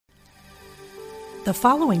The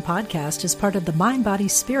following podcast is part of the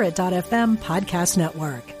MindBodySpirit.fm podcast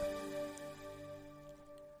network.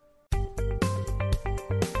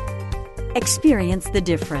 Experience the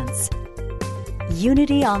difference.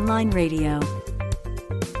 Unity Online Radio.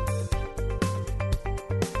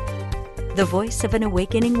 The voice of an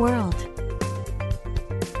awakening world.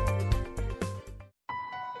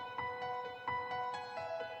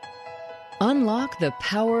 Unlock the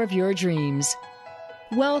power of your dreams.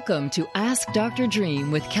 Welcome to Ask Dr.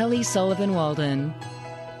 Dream with Kelly Sullivan Walden.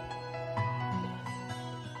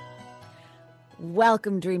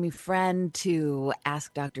 Welcome, dreamy friend, to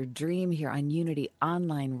Ask Dr. Dream here on Unity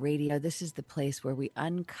Online Radio. This is the place where we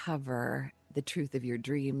uncover the truth of your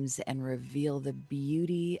dreams and reveal the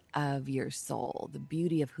beauty of your soul, the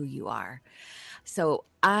beauty of who you are. So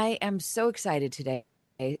I am so excited today.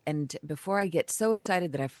 And before I get so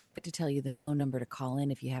excited that I forget to tell you the phone number to call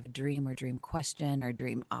in if you have a dream or dream question or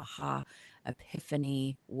dream aha,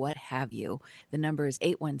 epiphany, what have you. The number is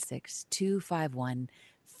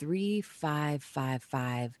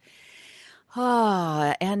 816-251-3555.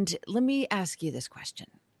 And let me ask you this question.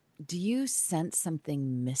 Do you sense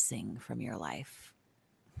something missing from your life?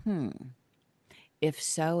 If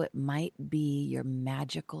so, it might be your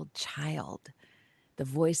magical child, the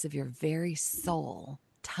voice of your very soul,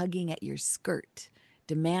 tugging at your skirt,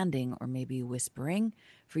 demanding, or maybe whispering,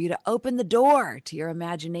 for you to open the door to your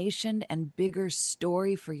imagination and bigger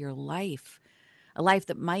story for your life. A life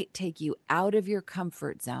that might take you out of your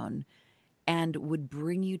comfort zone and would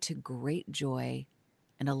bring you to great joy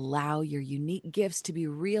and allow your unique gifts to be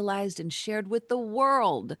realized and shared with the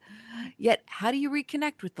world. Yet, how do you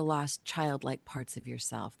reconnect with the lost childlike parts of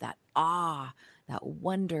yourself? That awe, that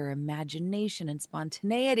wonder, imagination, and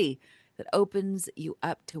spontaneity that opens you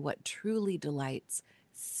up to what truly delights,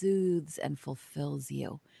 soothes, and fulfills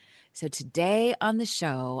you. So today on the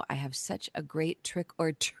show, I have such a great trick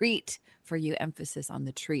or treat for you, emphasis on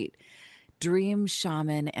the treat. Dream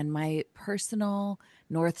shaman and my personal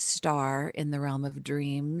North Star in the realm of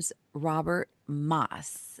dreams, Robert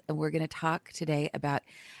Moss. And we're going to talk today about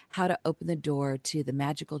how to open the door to the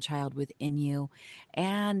magical child within you.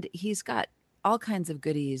 And he's got all kinds of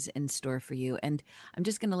goodies in store for you. And I'm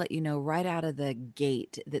just going to let you know right out of the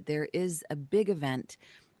gate that there is a big event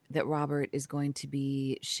that Robert is going to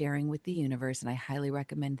be sharing with the universe, and I highly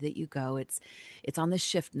recommend that you go. It's on the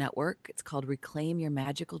Shift Network. It's called Reclaim Your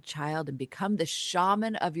Magical Child and Become the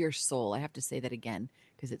Shaman of Your Soul. I have to say that again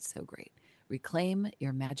because it's so great. Reclaim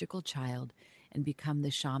Your Magical Child and Become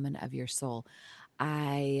the Shaman of Your Soul.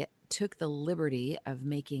 I took the liberty of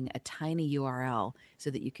making a tiny URL so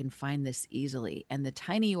that you can find this easily. And the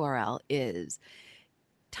tiny URL is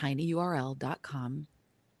tinyurl.com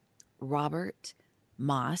Robert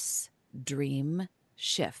Moss Dream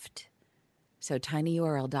Shift. So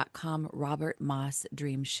tinyurl.com Robert Moss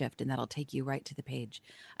Dream Shift, and that'll take you right to the page.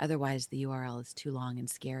 Otherwise, the URL is too long and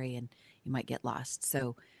scary and you might get lost.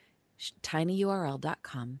 So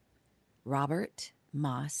tinyurl.com Robert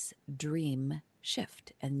Moss Dream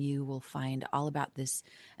Shift, and you will find all about this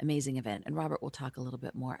amazing event. And Robert will talk a little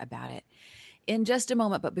bit more about it in just a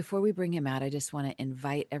moment. But before we bring him out, I just want to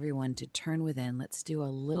invite everyone to turn within. Let's do a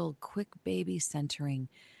little quick baby centering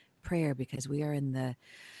prayer, because we are in the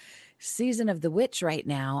season of the witch right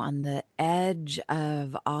now, on the edge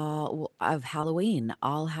of Halloween.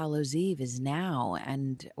 All Hallows Eve is now,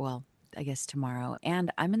 and well, I guess tomorrow.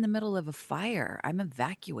 And I'm in the middle of a fire. I'm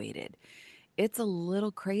evacuated. It's a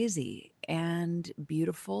little crazy and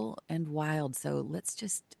beautiful and wild. So let's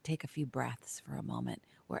just take a few breaths for a moment,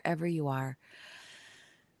 wherever you are.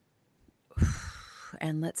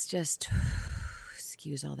 And let's just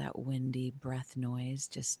excuse all that windy breath noise.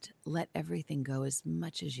 Just let everything go as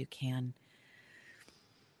much as you can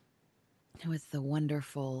with the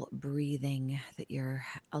wonderful breathing that you're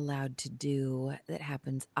allowed to do, that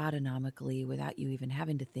happens autonomically without you even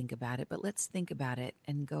having to think about it. But let's think about it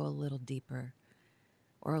and go a little deeper,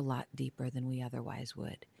 or a lot deeper than we otherwise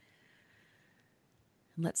would.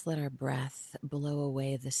 And let's let our breath blow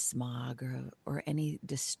away the smog or any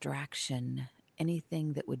distraction,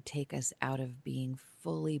 anything that would take us out of being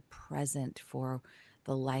fully present for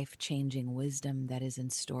the life-changing wisdom that is in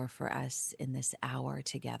store for us in this hour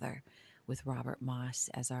together with Robert Moss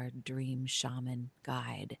as our dream shaman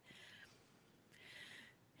guide.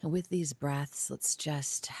 And with these breaths, let's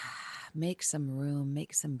just make some room,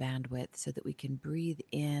 make some bandwidth so that we can breathe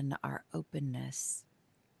in our openness,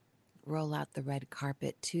 roll out the red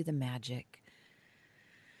carpet to the magic,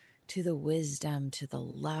 to the wisdom, to the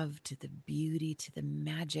love, to the beauty, to the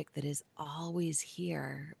magic that is always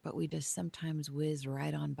here, but we just sometimes whiz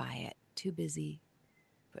right on by it. Too busy,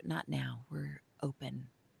 but not now. We're open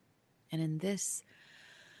And in this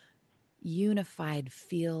unified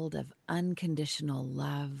field of unconditional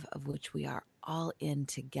love, of which we are all in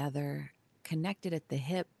together, connected at the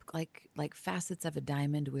hip, like facets of a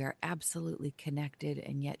diamond, we are absolutely connected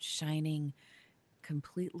and yet shining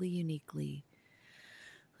completely uniquely.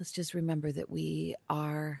 Let's just remember that we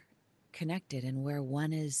are connected, and where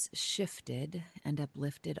one is shifted and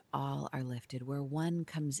uplifted, all are lifted. Where one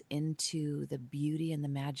comes into the beauty and the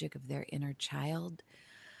magic of their inner child,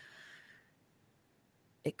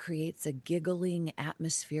 it creates a giggling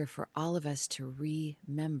atmosphere for all of us to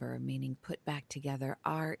remember, meaning put back together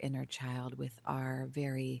our inner child with our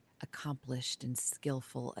very accomplished and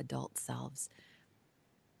skillful adult selves.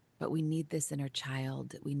 But we need this inner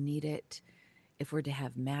child. We need it if we're to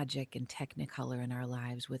have magic and technicolor in our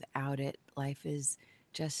lives. Without it, life is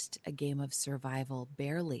just a game of survival,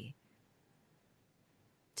 barely.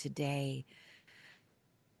 Today,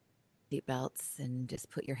 seatbelts and just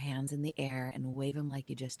put your hands in the air and wave them like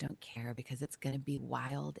you just don't care, because it's going to be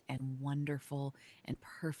wild and wonderful and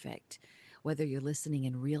perfect. Whether you're listening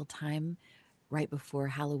in real time right before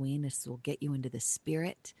Halloween, this will get you into the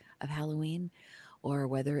spirit of Halloween, or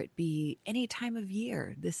whether it be any time of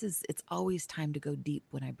year. It's always time to go deep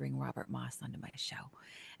when I bring Robert Moss onto my show.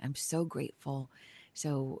 I'm so grateful.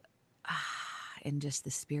 So, in just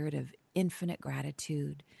the spirit of infinite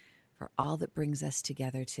gratitude for all that brings us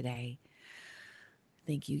together today.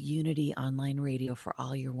 Thank you, Unity Online Radio, for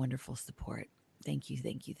all your wonderful support. Thank you,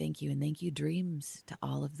 thank you, thank you. And thank you, Dreams, to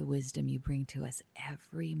all of the wisdom you bring to us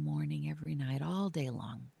every morning, every night, all day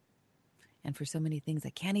long. And for so many things I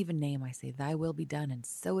can't even name, I say, thy will be done, and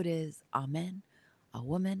so it is. Amen. A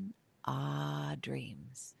woman,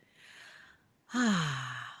 dreams.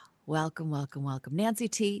 Welcome, welcome, welcome. Nancy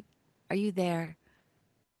T., are you there?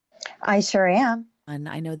 I sure am. And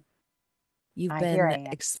I know you've been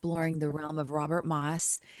exploring the realm of Robert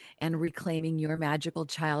Moss, and reclaiming your magical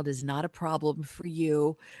child is not a problem for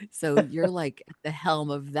you. So you're like at the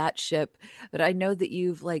helm of that ship. But I know that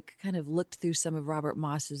you've kind of looked through some of Robert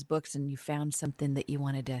Moss's books, and you found something that you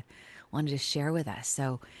wanted to share with us.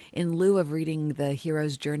 So in lieu of reading the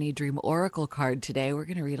Hero's Journey Dream Oracle card today, we're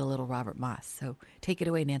going to read a little Robert Moss. So take it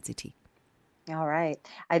away, Nancy T. All right.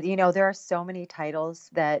 There are so many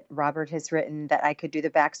titles that Robert has written that I could do the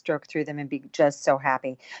backstroke through them and be just so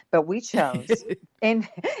happy. But we chose, in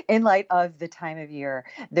light of the time of year,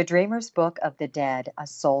 The Dreamer's Book of the Dead, A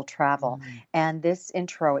Soul Travel. And this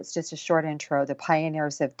intro, it's just a short intro, The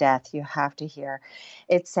Pioneers of Death, you have to hear.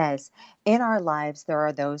 It says, in our lives, there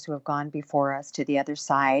are those who have gone before us to the other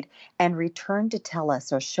side and returned to tell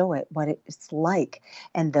us or show it what it's like,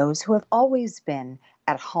 and those who have always been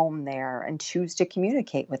at home there and choose to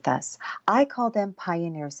communicate with us. I call them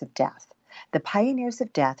pioneers of death. The pioneers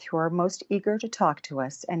of death who are most eager to talk to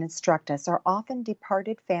us and instruct us are often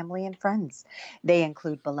departed family and friends. They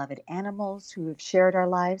include beloved animals who have shared our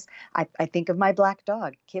lives. I think of my black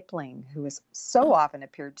dog, Kipling, who has so often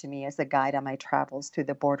appeared to me as a guide on my travels through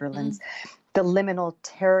the borderlands. The liminal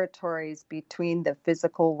territories between the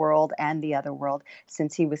physical world and the other world,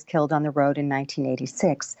 since he was killed on the road in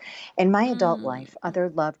 1986. In my adult life, other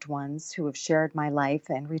loved ones who have shared my life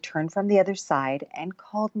and returned from the other side and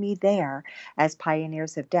called me there as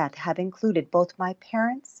pioneers of death have included both my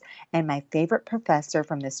parents and my favorite professor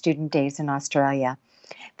from the student days in Australia.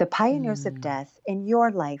 The pioneers of death in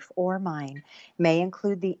your life or mine may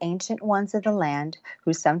include the ancient ones of the land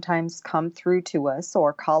who sometimes come through to us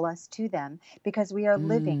or call us to them because we are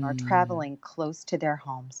living or traveling close to their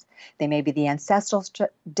homes. They may be the ancestral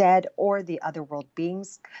dead or the otherworld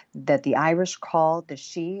beings that the Irish call the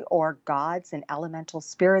She, or gods and elemental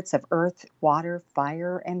spirits of earth, water,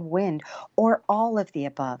 fire, and wind, or all of the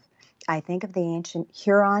above. I think of the ancient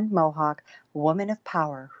Huron Mohawk woman of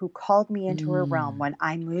power who called me into her realm when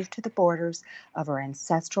I moved to the borders of her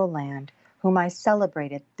ancestral land, whom I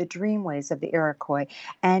celebrated the dreamways of the Iroquois,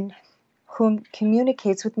 and whom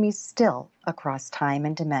communicates with me still across time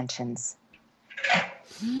and dimensions.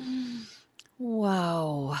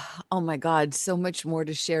 Wow. Oh my God. So much more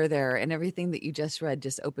to share there. And everything that you just read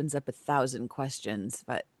just opens up 1,000 questions.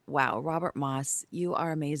 But wow, Robert Moss, you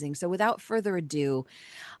are amazing. So without further ado,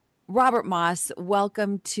 Robert Moss,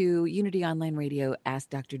 welcome to Unity Online Radio Ask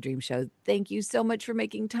Dr. Dream Show. Thank you so much for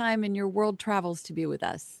making time in your world travels to be with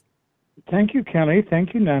us. Thank you, Kelly.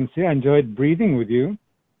 Thank you, Nancy. I enjoyed breathing with you.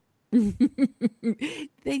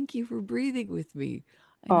 Thank you for breathing with me.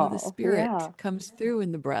 I know the spirit comes through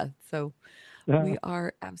in the breath. So we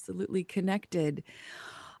are absolutely connected.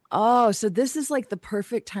 Oh, so this is like the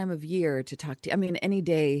perfect time of year to talk to you. I mean, any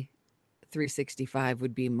day 365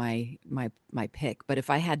 would be my pick. But if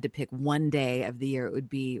I had to pick one day of the year, it would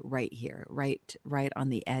be right here, right on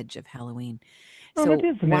the edge of Halloween. Well, So it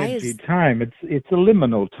is an why edgy is time. It's a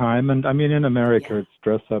liminal time, and I mean, in America, Yeah. it's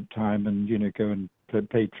dress up time, and go and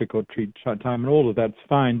play trick or treat time, and all of that's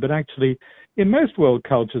fine. But actually, in most world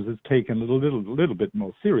cultures, it's taken a little bit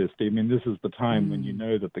more seriously. I mean, this is the time when you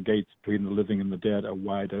know that the gates between the living and the dead are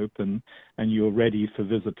wide open, and you're ready for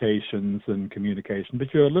visitations and communication.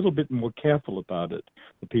 But you're a little bit more careful about it.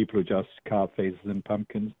 The people who just carve faces in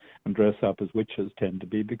pumpkins and dress up as witches tend to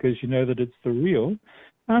be, because you know that it's the real.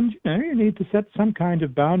 And you need to set some kind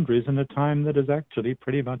of boundaries in a time that is actually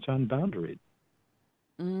pretty much unboundaried.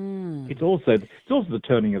 It's also the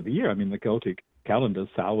turning of the year. I mean, the Celtic calendar,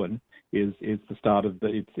 Samhain, is the start of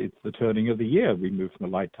it's the turning of the year. We move from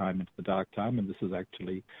the light time into the dark time, and this is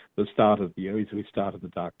actually the start of the year. As we start at the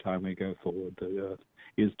dark time, we go forward. The earth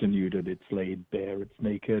is denuded, it's laid bare, it's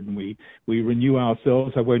naked, and we renew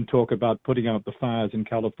ourselves. I won't talk about putting out the fires in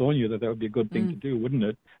California, that would be a good thing to do, wouldn't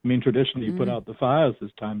it? I mean, traditionally you put out the fires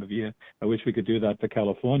this time of year. I wish we could do that for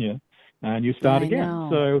California. And you start again. know.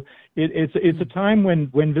 So it's a time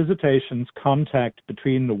when visitations, contact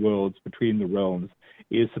between the worlds, between the realms,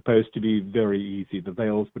 is supposed to be very easy. The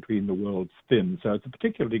veils between the worlds thin. So it's a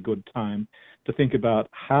particularly good time to think about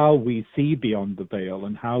how we see beyond the veil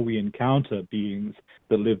and how we encounter beings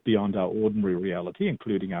that live beyond our ordinary reality,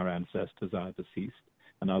 including our ancestors, our deceased,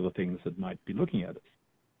 and other things that might be looking at us.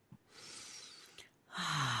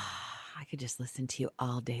 I could just listen to you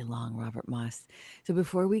all day long, Robert Moss. So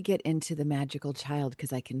before we get into the magical child,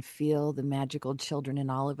 because I can feel the magical children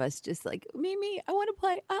in all of us, just like, me, I want to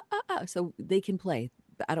play, so they can play.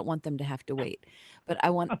 But I don't want them to have to wait. But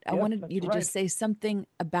I wanted you to just say something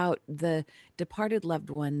about the departed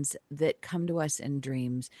loved ones that come to us in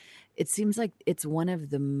dreams. It seems like it's one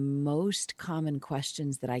of the most common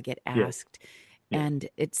questions that I get asked. Yes. And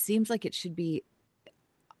it seems like it should be,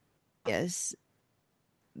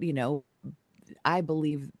 I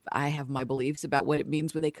believe I have my beliefs about what it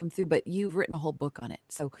means when they come through, but you've written a whole book on it.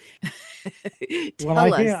 So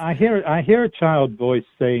tell us. I hear a child voice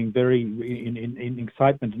saying very in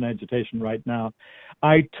excitement and agitation right now,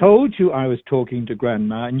 I told you I was talking to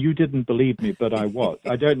Grandma and you didn't believe me, but I was.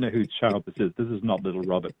 I don't know whose child this is. This is not little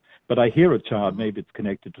Robert. But I hear a child, maybe it's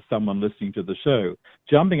connected to someone listening to the show,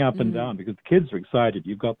 jumping up and down because the kids are excited.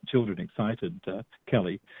 You've got the children excited,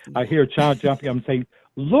 Kelly. I hear a child jumping up and saying,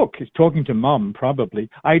 look, he's talking to Mom, probably.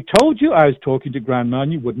 I told you I was talking to Grandma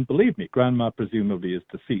and you wouldn't believe me. Grandma presumably is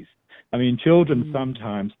deceased. I mean, children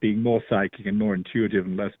sometimes, being more psychic and more intuitive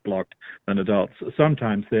and less blocked than adults,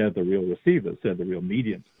 sometimes they're the real receivers, they're the real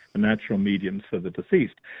mediums, the natural mediums for the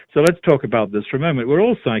deceased. So let's talk about this for a moment. We're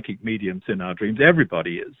all psychic mediums in our dreams.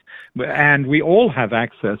 Everybody is. And we all have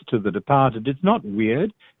access to the departed. It's not weird.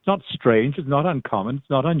 It's not strange. It's not uncommon. It's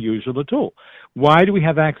not unusual at all. Why do we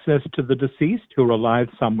have access to the deceased who are alive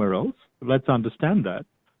somewhere else? Let's understand that.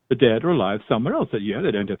 The dead are alive somewhere else. Yeah,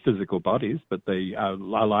 they don't have physical bodies, but they are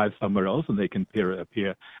alive somewhere else, and they can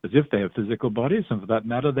appear as if they have physical bodies, and for that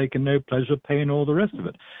matter, they can know pleasure, pain, all the rest of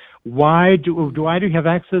it. Why do you have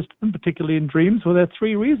access to them, particularly in dreams? Well, there are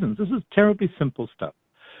three reasons. This is terribly simple stuff.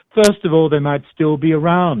 First of all, they might still be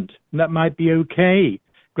around, and that might be okay.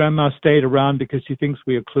 Grandma stayed around because she thinks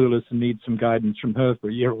we are clueless and need some guidance from her for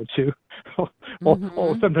a year or two. Or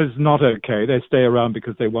sometimes it's not okay. They stay around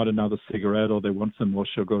because they want another cigarette or they want some more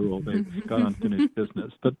sugar or they've got unfinished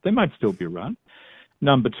business. But they might still be around.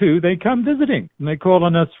 Number two, they come visiting. And they call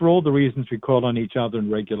on us for all the reasons we call on each other in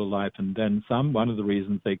regular life and then some. One of the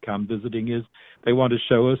reasons they come visiting is they want to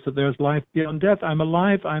show us that there's life beyond death. I'm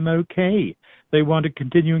alive. I'm okay. They want a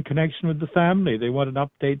continuing connection with the family. They want an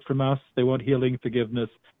update from us. They want healing, forgiveness,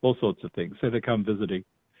 all sorts of things. So they come visiting.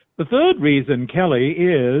 The third reason, Kelly,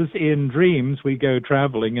 is in dreams we go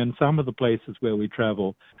traveling, and some of the places where we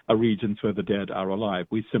travel are regions where the dead are alive.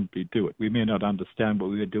 We simply do it. We may not understand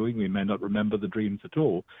what we are doing. We may not remember the dreams at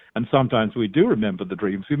all. And sometimes we do remember the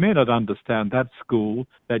dreams. We may not understand that school,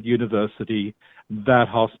 that university, that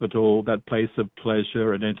hospital, that place of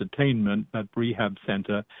pleasure and entertainment, that rehab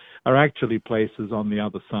center, are actually places on the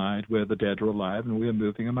other side where the dead are alive and we are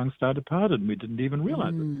moving amongst our departed and we didn't even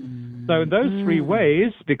realize it. So in those three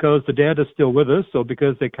ways, because the dead are still with us or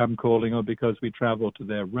because they come calling or because we travel to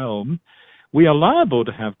their realm, we are liable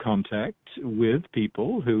to have contact with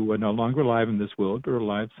people who are no longer alive in this world, but are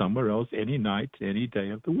alive somewhere else any night, any day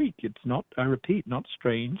of the week. It's not, I repeat, not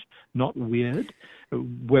strange, not weird.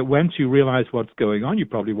 Once you realize what's going on, you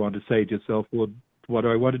probably want to say to yourself, well, what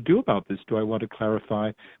do I want to do about this? Do I want to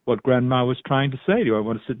clarify what Grandma was trying to say? Do I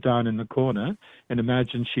want to sit down in the corner and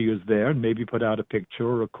imagine she was there and maybe put out a picture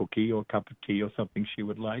or a cookie or a cup of tea or something she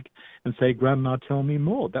would like and say, Grandma, tell me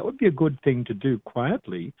more? That would be a good thing to do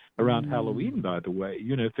quietly around Halloween, by the way.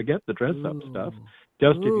 Forget the dress-up stuff.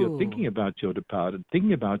 Just if you're thinking about your departed,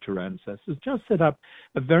 thinking about your ancestors, just set up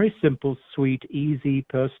a very simple, sweet, easy,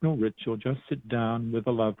 personal ritual. Just sit down with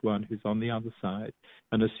a loved one who's on the other side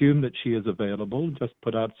and assume that she is available. Just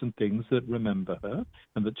put out some things that remember her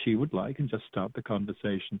and that she would like and just start the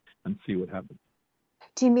conversation and see what happens.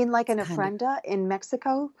 Do you mean like an ofrenda in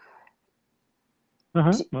Mexico?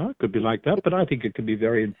 Well, it could be like that, but I think it can be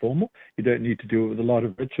very informal. You don't need to do it with a lot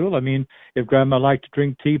of ritual. I mean, if Grandma liked to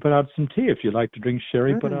drink tea, put out some tea. If you like to drink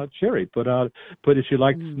sherry, put out sherry. If you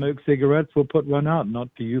like to smoke cigarettes, we'll put one out, not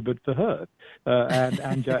for you, but for her.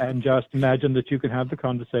 And just imagine that you can have the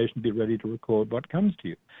conversation, be ready to record what comes to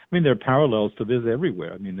you. I mean, there are parallels to this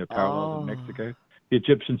everywhere. I mean, there are parallels in Mexico. The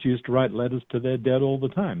Egyptians used to write letters to their dead all the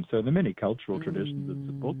time. So there are many cultural traditions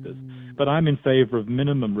that support this. But I'm in favor of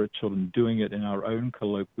minimum ritual and doing it in our own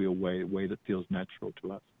colloquial way, a way that feels natural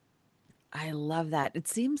to us. I love that. It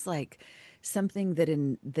seems like something that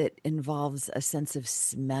involves a sense of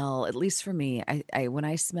smell. At least for me, I when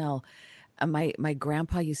I smell, my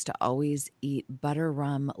grandpa used to always eat butter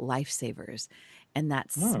rum Lifesavers. And that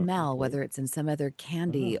smell, whether it's in some other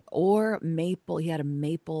candy or maple, he had a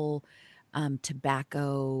maple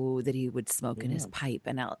tobacco that he would smoke in his pipe,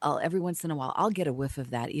 and I'll every once in a while I'll get a whiff of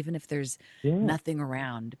that, even if there's nothing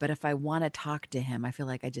around. But if I want to talk to him, I feel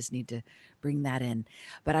like I just need to bring that in.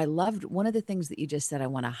 But I loved one of the things that you just said. I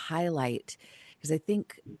want to highlight because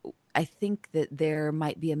I think that there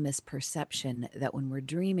might be a misperception that when we're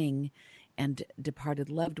dreaming and departed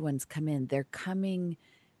loved ones come in, they're coming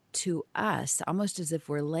to us almost as if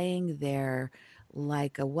we're laying there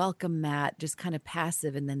like a welcome mat, just kind of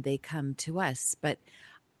passive, and then they come to us. But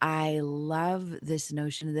I love this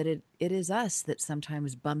notion that it is us that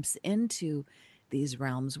sometimes bumps into these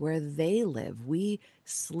realms where they live. We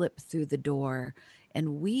slip through the door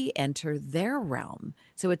and we enter their realm.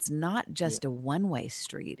 So it's not just a one-way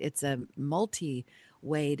street. It's a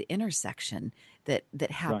multi-wayed intersection that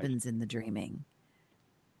happens in the dreaming.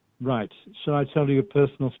 Right. Shall I tell you a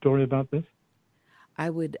personal story about this? I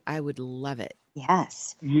would love it.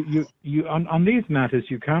 Yes. You on these matters,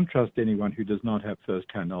 you can't trust anyone who does not have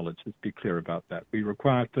first-hand knowledge. Let's be clear about that. We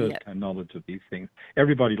require first-hand knowledge of these things.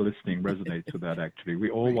 Everybody listening resonates with that, actually. We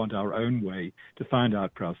all want our own way to find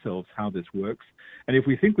out for ourselves how this works. And if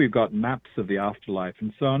we think we've got maps of the afterlife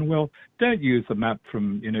and so on, well, don't use a map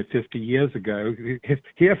from, 50 years ago.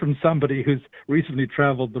 Hear from somebody who's recently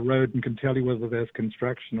traveled the road and can tell you whether there's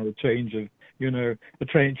construction or a change of,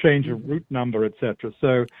 change of route number, etc.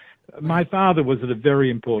 So my father was a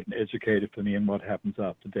very important educator for me in what happens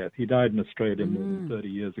after death. He died in Australia more than 30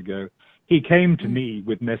 years ago. He came to me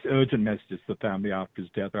with urgent messages to the family after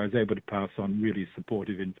his death. I was able to pass on really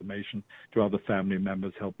supportive information to other family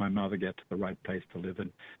members, help my mother get to the right place to live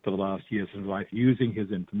in for the last years of life using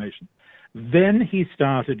his information. Then he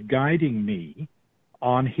started guiding me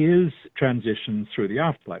on his transitions through the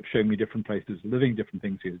afterlife, showing me different places, living different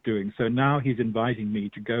things he was doing. So now he's inviting me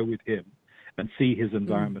to go with him and see his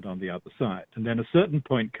environment on the other side. And then a certain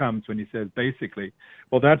point comes when he says, basically,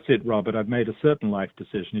 well, that's it, Robert. I've made a certain life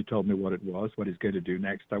decision. He told me what it was, what he's going to do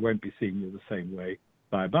next. I won't be seeing you the same way.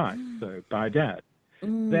 Bye-bye. So bye, Dad.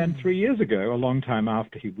 Then 3 years ago, a long time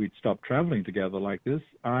after we'd stopped traveling together like this,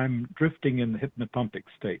 I'm drifting in the hypnopompic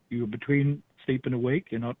state. You're between sleep and awake.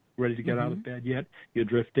 You're not ready to get out of bed yet. You're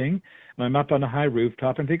drifting. And I'm up on a high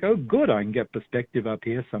rooftop and think, oh, good, I can get perspective up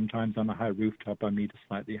here. Sometimes on a high rooftop, I meet a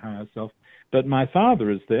slightly higher self. But my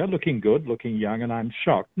father is there, looking good, looking young, and I'm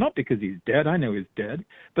shocked. Not because he's dead. I know he's dead.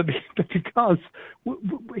 But because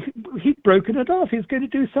he'd broken it off. He's going to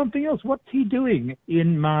do something else. What's he doing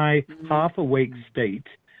in my half-awake state?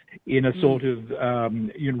 In a sort of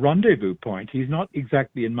rendezvous point. He's not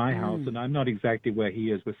exactly in my house, and I'm not exactly where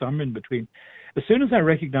he is. We're somewhere in between. As soon as I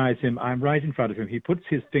recognize him, I'm right in front of him. He puts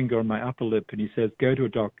his finger on my upper lip, and he says, go to a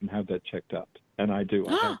doctor and have that checked out. And I do.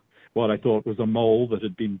 I have what I thought was a mole that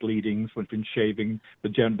had been bleeding, so had been shaving.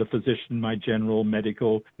 The physician, my general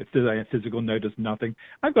medical, physical noticed nothing.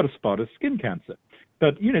 I've got a spot of skin cancer.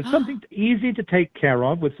 But, something easy to take care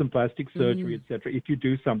of with some plastic surgery, etc., if you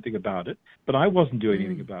do something about it. But I wasn't doing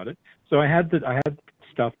anything about it. So I had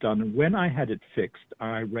stuff done. And when I had it fixed,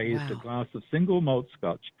 I raised a glass of single malt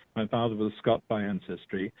scotch. My father was a Scot by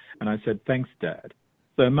ancestry. And I said, thanks, Dad.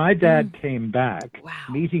 So my dad came back, Wow.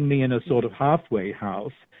 meeting me in a sort of halfway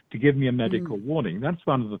house to give me a medical warning. That's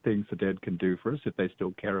one of the things the dead can do for us if they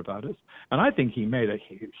still care about us. And I think he made a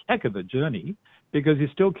heck of a journey because he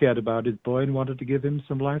still cared about his boy and wanted to give him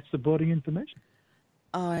some life-supporting information.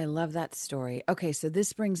 Oh, I love that story. Okay, so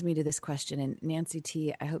this brings me to this question, and Nancy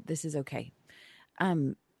T, I hope this is okay.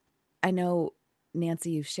 I know,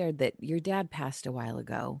 Nancy, you've shared that your dad passed a while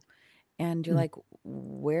ago, and you're like,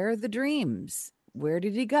 where are the dreams? Where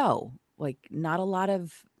did he go? Like, not a lot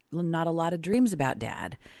of dreams about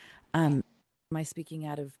Dad. Am I speaking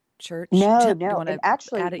out of church? No, Do you no. want to And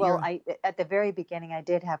actually, add it well, your... at the very beginning, I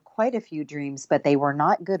did have quite a few dreams, but they were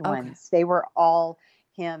not good Okay. ones. They were all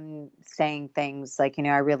him saying things like,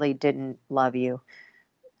 I really didn't love you.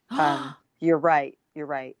 You're right. You're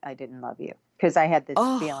right. I didn't love you, because I had this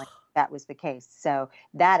feeling that was the case. So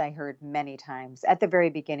that I heard many times at the very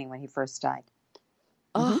beginning when he first died.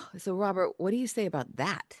 So Robert, what do you say about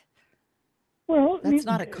that? Well, That's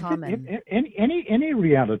not a common... Any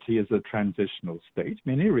reality is a transitional state.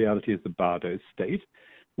 Any reality is a bardo state.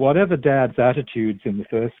 Whatever Dad's attitudes in the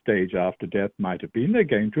first stage after death might have been, they're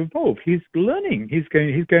going to evolve. He's learning. He's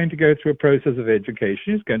going to go through a process of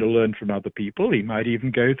education. He's going to learn from other people. He might even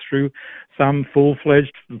go through some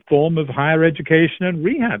full-fledged form of higher education and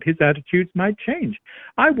rehab. His attitudes might change.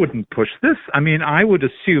 I wouldn't push this. I would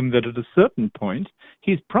assume that at a certain point,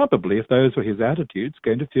 he's probably, if those were his attitudes,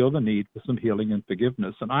 going to feel the need for some healing and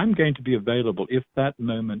forgiveness. And I'm going to be available if that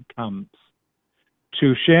moment comes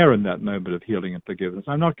to share in that moment of healing and forgiveness.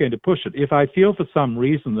 I'm not going to push it. If I feel for some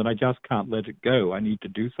reason that I just can't let it go, I need to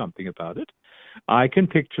do something about it, I can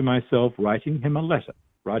picture myself writing him a letter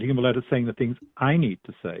saying the things I need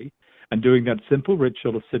to say, and doing that simple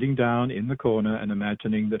ritual of sitting down in the corner and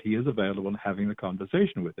imagining that he is available and having the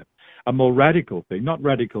conversation with him. A more radical thing, not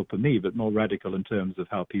radical for me, but more radical in terms of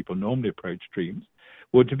how people normally approach dreams,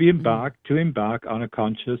 would to embark on a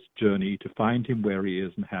conscious journey to find him where he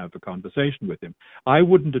is and have a conversation with him. I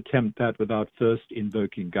wouldn't attempt that without first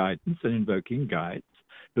invoking guidance and invoking guides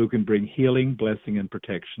who can bring healing, blessing, and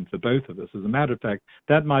protection for both of us. As a matter of fact,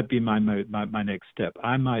 that might be my next step.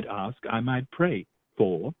 I might pray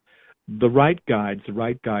for the right guides, the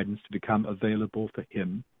right guidance to become available for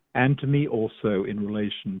him and to me also in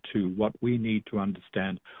relation to what we need to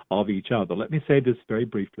understand of each other. Let me say this very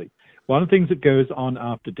briefly. One of the things that goes on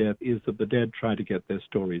after death is that the dead try to get their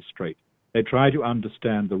stories straight. They try to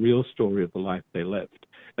understand the real story of the life they left.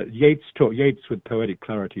 Yeats, with poetic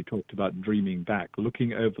clarity, talked about dreaming back,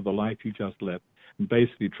 looking over the life you just left, and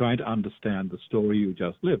basically trying to understand the story you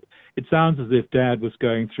just lived. It sounds as if Dad was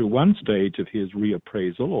going through one stage of his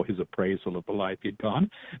reappraisal or his appraisal of the life he'd gone.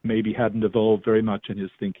 Maybe hadn't evolved very much in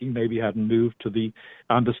his thinking. Maybe hadn't moved to the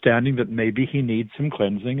understanding that maybe he needs some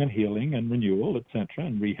cleansing and healing and renewal, etc.,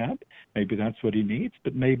 and rehab. Maybe that's what he needs,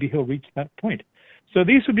 but maybe he'll reach that point. So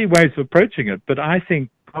these would be ways of approaching it, but I think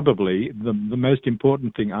probably the most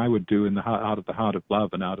important thing I would do out of the heart of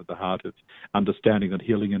love and out of the heart of understanding that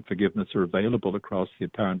healing and forgiveness are available across the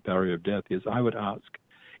apparent barrier of death is I would ask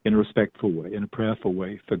in a respectful way, in a prayerful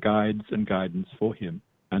way, for guides and guidance for him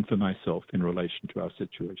and for myself in relation to our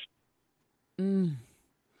situation.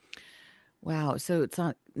 Wow. So it's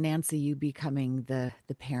not, Nancy, you becoming the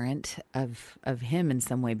parent of him in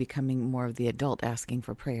some way, becoming more of the adult, asking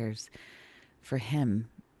for prayers for him.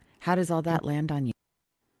 How does all that land on you?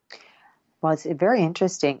 Well, it's very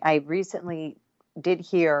interesting. I recently did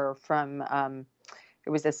hear from, it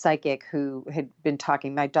was a psychic who had been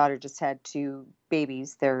talking. My daughter just had 2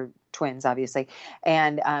 babies. They're twins, obviously.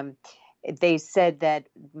 And they said that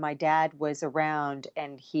my dad was around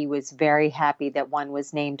and he was very happy that one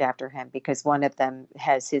was named after him because one of them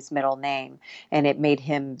has his middle name, and it made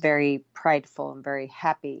him very prideful and very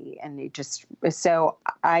happy. And it just, so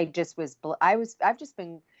I've just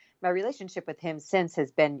been, my relationship with him since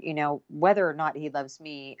has been, whether or not he loves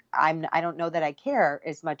me, I don't know that I care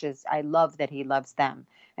as much as I love that he loves them.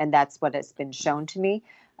 And that's what has been shown to me.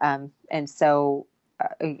 And so,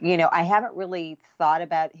 I haven't really thought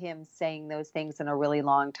about him saying those things in a really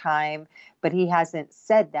long time, but he hasn't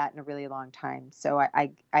said that in a really long time. So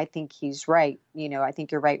I think he's right. I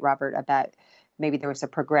think you're right, Robert, about maybe there was a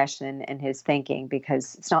progression in his thinking,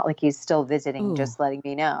 because it's not like he's still visiting, just letting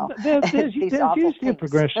me know. There's usually a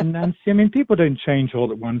progression, Nancy. People don't change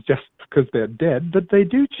all at once just because they're dead, but they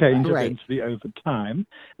do change eventually over time.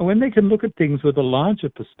 And when they can look at things with a larger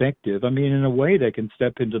perspective, in a way they can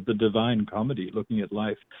step into the divine comedy, looking at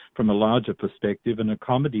life from a larger perspective, and a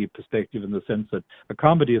comedy perspective in the sense that a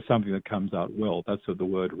comedy is something that comes out well. That's what the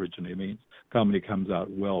word originally means. Comedy comes out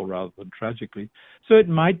well rather than tragically. So it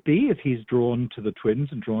might be, if he's drawn to the twins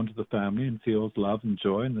and drawn to the family and feels love and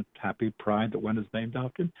joy and the happy pride that one is named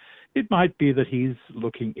after him. It might be that he's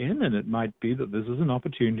looking in, and it might be that this is an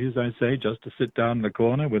opportunity, as I say, just to sit down in the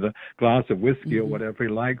corner with a glass of whiskey or whatever he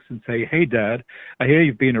likes and say, hey, Dad, I hear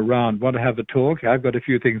you've been around. Want to have a talk? I've got a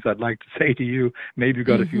few things I'd like to say to you. Maybe you've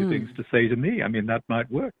got a few things to say to me. I mean, that might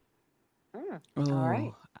work. All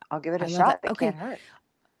right. I'll give it a I love shot. that. It Okay. can't hurt.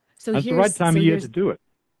 So That's the right time of year to do it.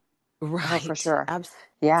 Right. Oh, for sure. Yes.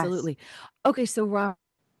 Absolutely. Okay, so Rob,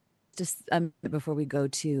 just before we go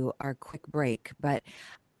to our quick break, but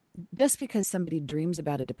just because somebody dreams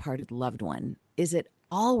about a departed loved one, is it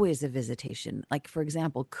always a visitation? Like, for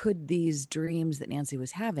example, could these dreams that Nancy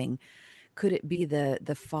was having, could it be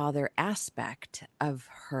the father aspect of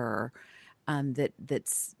her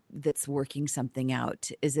that's working something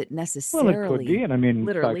out? Is it necessarily? Well, it could be, and I mean,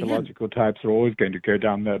 psychological types are always going to go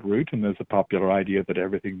down that route, and there's a popular idea that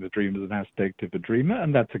everything in the dream is an aspect of a dreamer,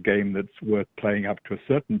 and that's a game that's worth playing up to a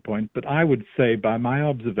certain point. But I would say, by my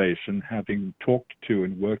observation, having talked to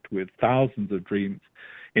and worked with thousands of dreams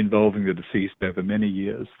involving the deceased over many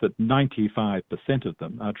years, that 95% of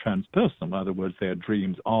them are transpersonal. In other words, they are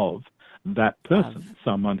dreams of that person,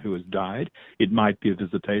 someone who has died. It might be a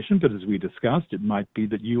visitation, but as we discussed, it might be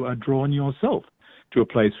that you are drawn yourself to a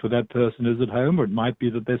place where that person is at home, or it might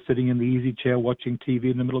be that they're sitting in the easy chair watching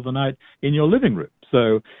TV in the middle of the night in your living room.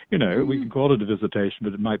 So, we can call it a visitation,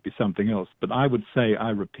 but it might be something else. But I would say,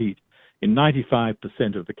 I repeat, in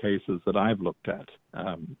 95% of the cases that I've looked at,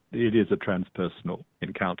 it is a transpersonal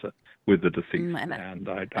encounter with the deceased. And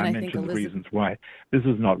I mentioned the reasons why. This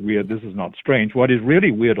is not weird. This is not strange. What is really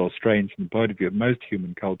weird or strange from the point of view of most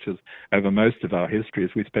human cultures over most of our history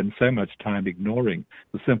is we spend so much time ignoring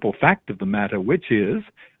the simple fact of the matter, which is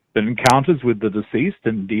that encounters with the deceased,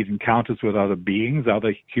 and indeed encounters with other beings,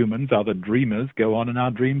 other humans, other dreamers, go on in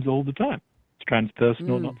our dreams all the time. It's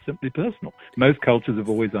transpersonal, not simply personal. Most cultures have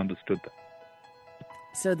always understood that.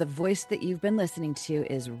 So the voice that you've been listening to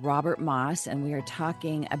is Robert Moss, and we are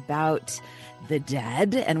talking about the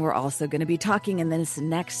dead. And we're also going to be talking in this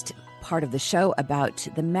next part of the show about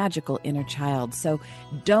the magical inner child. So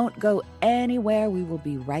don't go anywhere. We will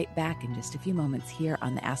be right back in just a few moments here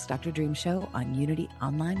on the Ask Dr. Dream Show on Unity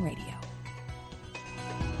Online Radio.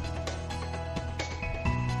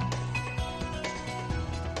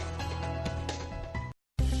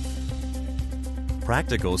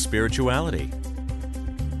 Practical spirituality.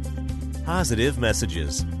 Positive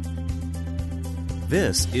messages.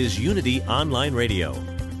 This is Unity Online Radio,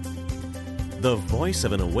 the voice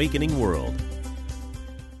of an awakening world.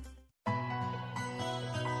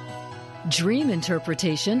 Dream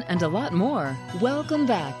interpretation and a lot more. Welcome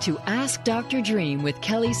back to Ask Dr. Dream with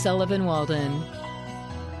Kelly Sullivan Walden.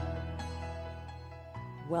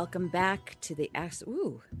 Welcome back to the Ask...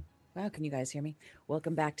 Ooh. Wow, can you guys hear me?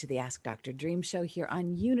 Welcome back to the Ask Dr. Dream Show here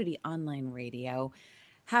on Unity Online Radio.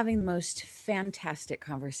 Having the most fantastic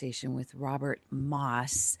conversation with Robert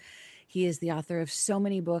Moss. He is the author of so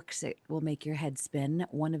many books it will make your head spin.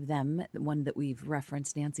 One of them, the one that we've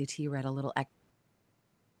referenced, Nancy T. read a little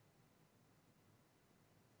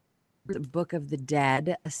The Book of the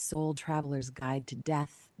Dead, A Soul Traveler's Guide to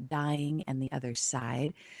Death, Dying, and the Other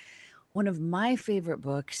Side. One of my favorite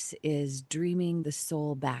books is Dreaming the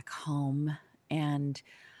Soul Back Home. And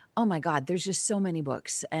oh my God, there's just so many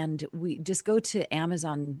books. And we just go to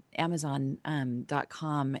Amazon.com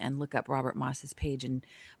and look up Robert Moss's page and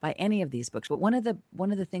buy any of these books. But one of the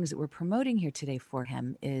things that we're promoting here today for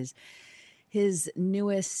him is his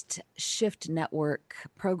newest Shift Network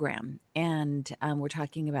program. And we're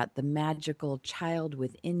talking about the magical child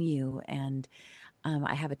within you. And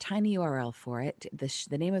I have a tiny URL for it.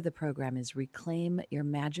 The name of the program is Reclaim Your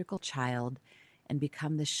Magical Child and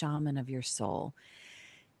Become the Shaman of Your Soul.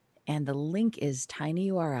 And the link is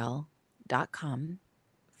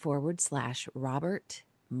tinyurl.com/Robert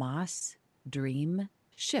Moss Dream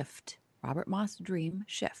Shift. Robert Moss Dream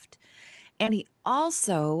Shift. And he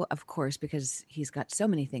also, of course, because he's got so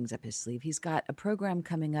many things up his sleeve, he's got a program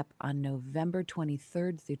coming up on November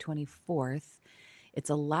 23rd through 24th. It's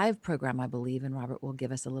a live program, I believe, and Robert will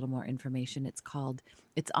give us a little more information. It's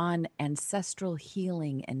on ancestral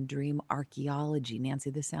healing and dream archaeology. Nancy,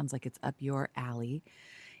 this sounds like it's up your alley.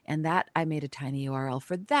 And that, I made a tiny URL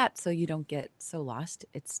for that so you don't get so lost.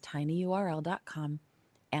 It's tinyurl.com,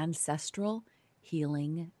 ancestral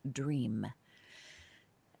healing dream.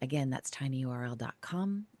 Again, that's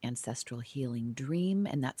tinyurl.com, ancestral healing dream.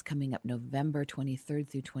 And that's coming up November 23rd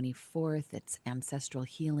through 24th. It's ancestral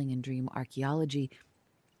healing and dream archaeology.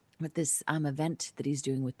 With this event that he's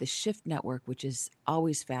doing with the Shift Network, which is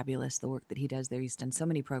always fabulous, the work that he does there. He's done so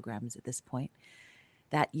many programs at this point.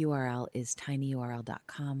 That URL is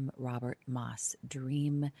tinyurl.com, Robert Moss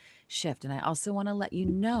Dream Shift. And I also want to let you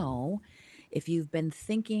know, if you've been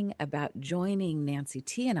thinking about joining Nancy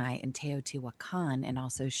T and I in Teotihuacan and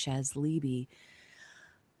also Shez Libby,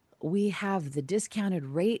 we have the discounted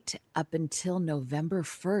rate up until November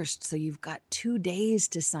 1st. So you've got 2 days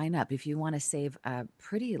to sign up if you want to save a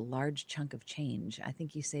pretty large chunk of change. I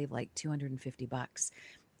think you save like $250.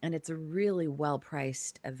 And it's a really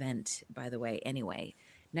well-priced event, by the way, anyway.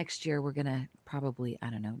 Next year, we're going to probably, I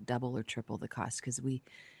don't know, double or triple the cost because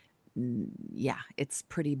it's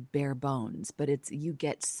pretty bare bones. But you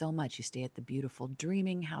get so much. You stay at the beautiful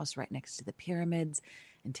Dreaming House right next to the pyramids.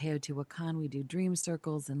 In Teotihuacan, we do dream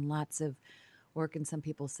circles and lots of work. And some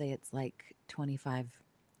people say it's like 25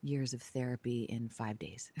 years of therapy in 5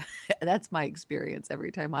 days. That's my experience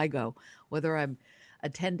every time I go, whether I'm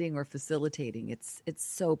attending or facilitating. It's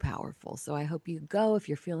so powerful. So I hope you go if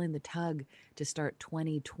you're feeling the tug to start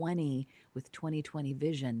 2020 with 2020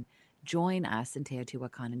 vision. Join us in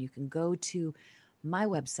Teotihuacan, and you can go to my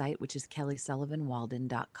website, which is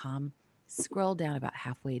kellysullivanwalden.com. Scroll down about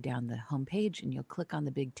halfway down the homepage, and you'll click on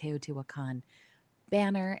the big Teotihuacan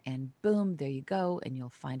banner, and boom, there you go, and you'll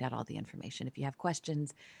find out all the information. If you have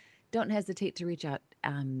questions, don't hesitate to reach out.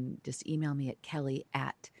 Just email me at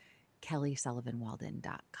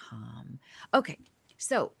kelly@kellysullivanwalden.com. Okay,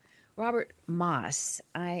 so Robert Moss,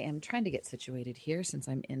 I am trying to get situated here since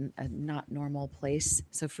I'm in a not normal place,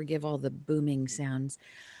 so forgive all the booming sounds.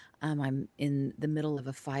 I'm in the middle of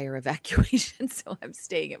a fire evacuation, so I'm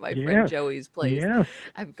staying at my friend Joey's place. Yes.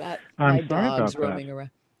 I've got my dogs roaming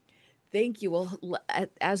around. Thank you. Well,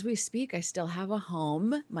 as we speak, I still have a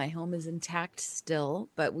home. My home is intact still,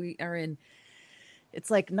 but we are in,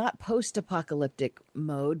 it's like not post-apocalyptic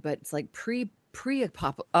mode, but it's like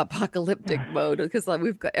pre-apocalyptic mode, because like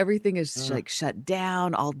we've got, everything is like shut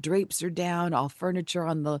down. All drapes are down. All furniture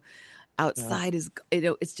on the outside is,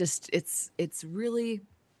 it's just, it's really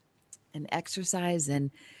an exercise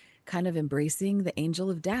in kind of embracing the angel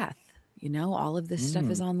of death. All of this stuff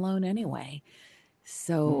is on loan anyway.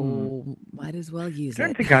 So might as well use it. I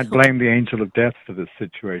don't think I'd blame the angel of death for this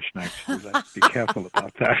situation, actually. Let's be careful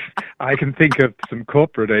about that. I can think of some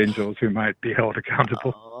corporate angels who might be held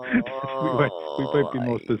accountable. We won't be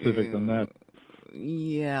more specific than that.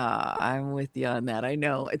 Yeah, I'm with you on that. I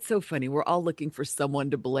know. It's so funny. We're all looking for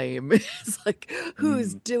someone to blame. It's like,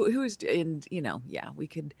 and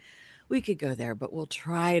we could go there, but we'll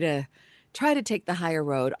try to take the higher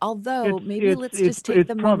road. Although let's just take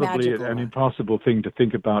the more magical. It's probably an impossible thing to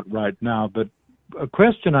think about right now. But a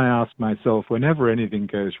question I ask myself whenever anything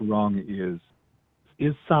goes wrong is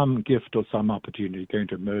some gift or some opportunity going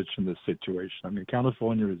to emerge from this situation? I mean,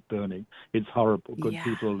 California is burning. It's horrible. Good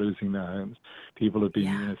people are losing their homes. People are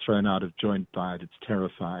being thrown out of joint by it. It's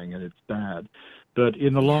terrifying and it's bad. But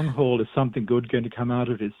in the long haul, is something good going to come out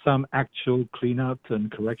of it? Is some actual cleanup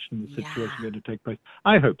and correction of the situation going to take place?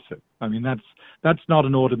 I hope so. I mean, that's not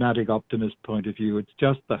an automatic optimist point of view. It's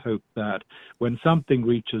just the hope that when something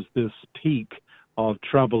reaches this peak of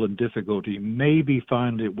trouble and difficulty, maybe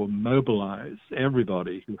finally it will mobilize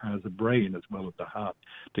everybody who has a brain as well as a heart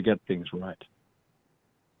to get things right.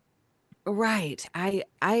 Right. I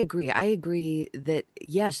agree. I agree that,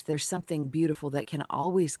 yes, there's something beautiful that can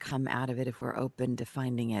always come out of it if we're open to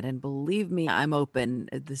finding it. And believe me, I'm open.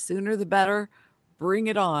 The sooner the better. Bring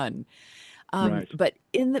it on. Right. But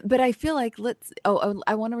I feel like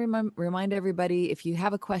I want to remind everybody, if you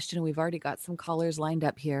have a question, we've already got some callers lined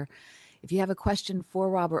up here. If you have a question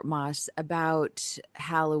for Robert Moss about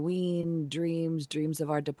Halloween, dreams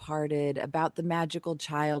of our departed, about the magical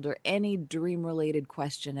child, or any dream-related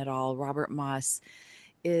question at all, Robert Moss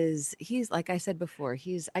he's like I said before,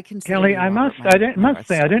 I can Kelly, I must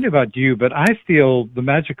say, I don't know about you, but I feel the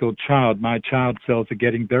magical child, my child cells are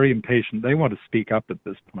getting very impatient. They want to speak up at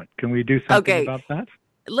this point. Can we do something about that?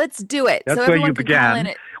 Let's do it. That's so where you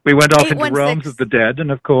began. We went off into realms of the dead,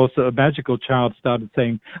 and of course, a magical child started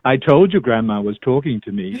saying, "I told you Grandma was talking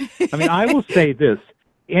to me." I mean, I will say this.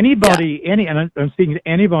 Anybody, and I'm speaking to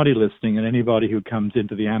anybody listening and anybody who comes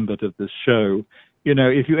into the ambit of this show,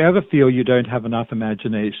 if you ever feel you don't have enough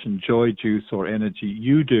imagination, joy, juice, or energy,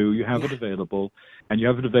 you do. You have it available, and you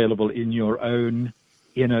have it available in your own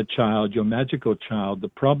inner child, your magical child. The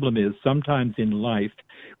problem is sometimes in life,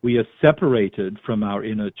 we are separated from our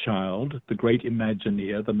inner child, the great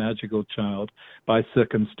Imagineer, the magical child, by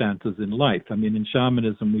circumstances in life. I mean, in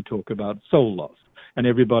shamanism, we talk about soul loss, and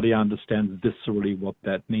everybody understands viscerally what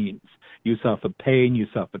that means. You suffer pain, you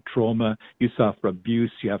suffer trauma, you suffer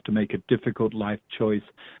abuse, you have to make a difficult life choice.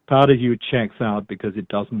 Part of you checks out because it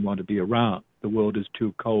doesn't want to be around. The world is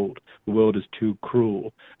too cold. The world is too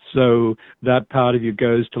cruel. So that part of you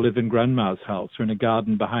goes to live in grandma's house or in a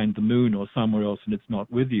garden behind the moon or somewhere else, and it's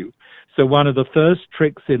not with you. So one of the first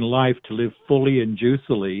tricks in life to live fully and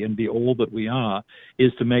juicily and be all that we are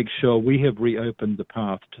is to make sure we have reopened the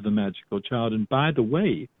path to the magical child. And by the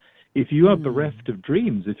way, if you are bereft of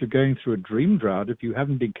dreams, if you're going through a dream drought, if you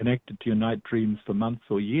haven't been connected to your night dreams for months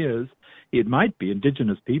or years, it might be,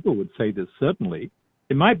 indigenous people would say this certainly,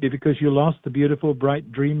 it might be because you lost the beautiful,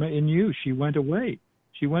 bright dreamer in you. She went away.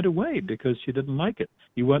 She went away because she didn't like it.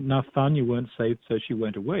 You weren't enough fun, you weren't safe, so she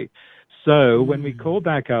went away. So when we call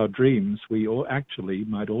back our dreams, we all actually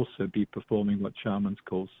might also be performing what shamans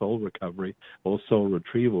call soul recovery or soul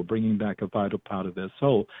retrieval, bringing back a vital part of their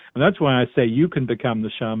soul. And that's why I say you can become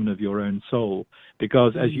the shaman of your own soul,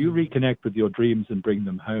 because as you reconnect with your dreams and bring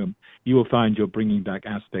them home, you will find you're bringing back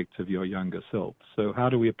aspects of your younger self. So how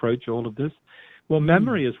do we approach all of this? Well,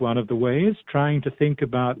 memory is one of the ways, trying to think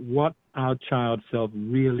about what our child self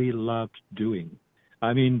really loved doing.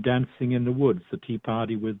 I mean, dancing in the woods, the tea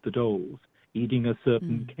party with the dolls, eating a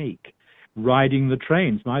certain cake, riding the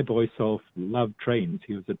trains. My boy self loved trains.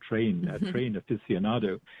 He was a train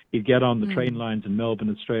aficionado. He'd get on the train lines in Melbourne,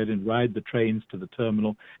 Australia, and ride the trains to the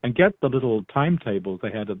terminal and get the little timetables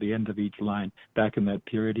they had at the end of each line. Back in that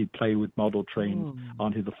period, he'd play with model trains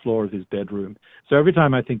onto the floor of his bedroom. So every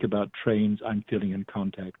time I think about trains, I'm feeling in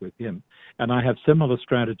contact with him. And I have similar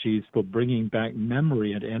strategies for bringing back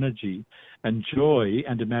memory and energy and joy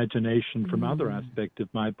and imagination from other aspects of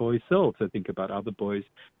my boy self. I think about other boys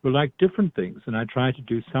who like different things, and I try to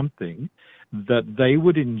do something that they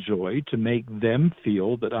would enjoy to make them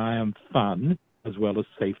feel that I am fun as well as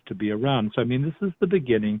safe to be around. So, I mean, this is the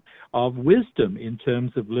beginning of wisdom in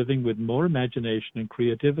terms of living with more imagination and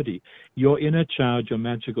creativity. Your inner child, your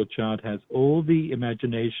magical child, has all the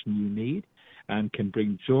imagination you need and can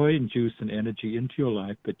bring joy and juice and energy into your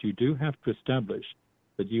life, but you do have to establish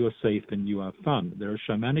that you are safe and you are fun. There are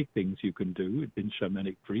shamanic things you can do in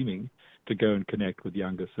shamanic dreaming to go and connect with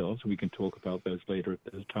younger selves. We can talk about those later if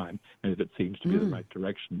there's time and if it seems to be the right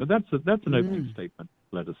direction. But that's an opening statement,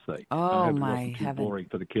 let us say. Oh, my heaven. heaven. Boring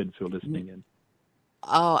for the kids who are listening in.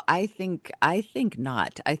 Oh, I think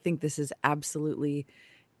not. I think this is absolutely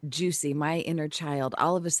juicy. My inner child,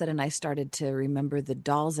 all of a sudden I started to remember the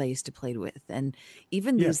dolls I used to play with. And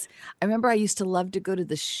even these, I remember I used to love to go to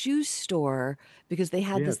the shoe store because they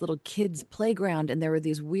had this little kids playground and there were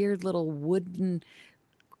these weird little wooden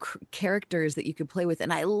characters that you could play with.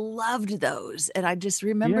 And I loved those. And I just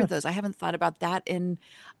remember those. I haven't thought about that in,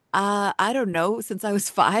 I don't know, since I was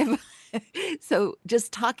 5. So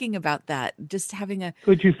just talking about that, just having a,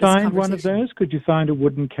 Could you find one of those? Could you find a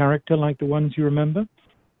wooden character like the ones you remember?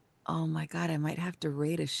 Oh my God, I might have to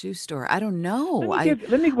raid a shoe store. I don't know. While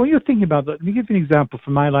you're thinking about that, let me give you an example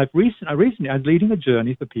from my life. Recently, I was leading a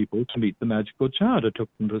journey for people to meet the magical child. I took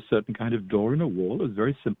them to a certain kind of door in a wall. It was a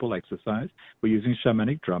very simple exercise. We're using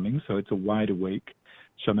shamanic drumming, so it's a wide awake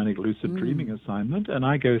shamanic lucid dreaming assignment. And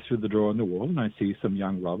I go through the door in the wall, and I see some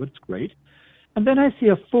young Roberts, great. And then I see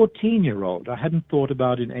a 14-year-old I hadn't thought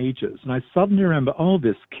about in ages. And I suddenly remember,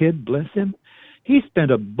 this kid, bless him, he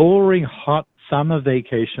spent a boring, hot summer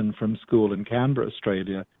vacation from school in Canberra,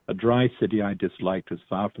 Australia, a dry city I disliked, was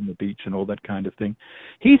far from the beach and all that kind of thing.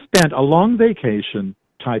 He spent a long vacation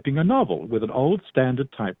typing a novel with an old standard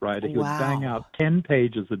typewriter. He would bang out 10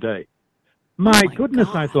 pages a day. My goodness,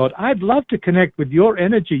 God. I thought, I'd love to connect with your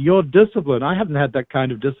energy, your discipline. I haven't had that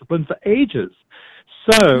kind of discipline for ages.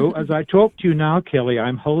 So, as I talk to you now, Kelly,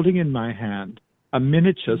 I'm holding in my hand a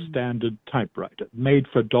miniature standard typewriter made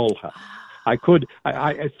for a dollhouse. I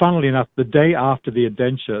funnily enough, the day after the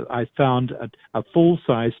adventure, I found a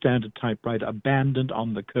full-size standard typewriter abandoned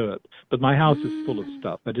on the curb. But my house is full of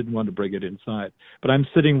stuff. I didn't want to bring it inside. But I'm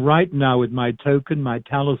sitting right now with my token, my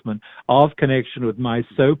talisman of connection with my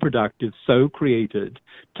so productive, so created,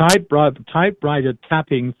 typewriter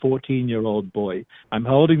tapping 14-year-old boy. I'm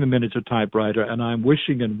holding the miniature typewriter, and I'm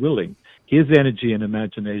wishing and willing his energy and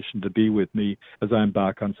imagination to be with me as I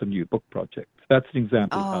embark on some new book projects. That's an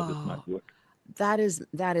example of how this might work. That is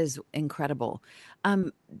incredible.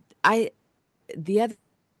 So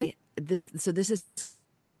this is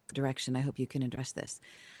direction. I hope you can address this.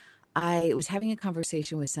 I was having a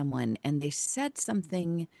conversation with someone and they said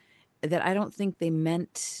something that I don't think they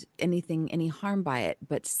meant any harm by it,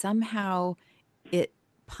 but somehow it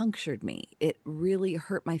punctured me. It really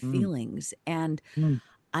hurt my feelings. And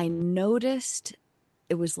I noticed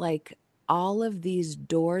it was like all of these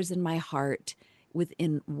doors in my heart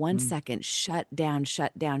within 1 second shut down.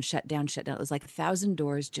 It was like 1,000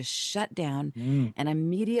 doors just shut down. And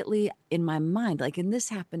immediately in my mind, like, and this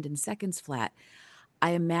happened in seconds flat,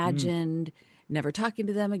 I imagined never talking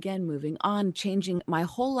to them again, moving on, changing. My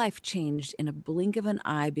whole life changed in a blink of an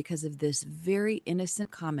eye because of this very innocent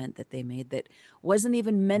comment that they made that wasn't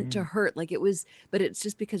even meant to hurt. Like it was, but it's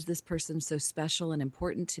just because this person's so special and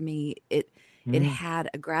important to me. It had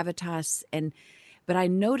a gravitas, but I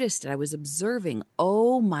noticed it. I was observing.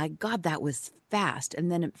 Oh my God, that was fast.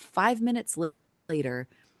 And then 5 minutes later,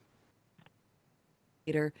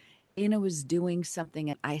 Dana was doing something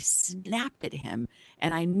and I snapped at him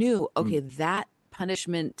and I knew, okay, that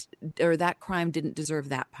punishment or that crime didn't deserve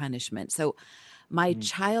that punishment. So my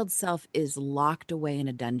child self is locked away in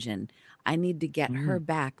a dungeon. I need to get her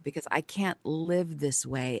back because I can't live this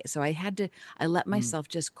way. So I let myself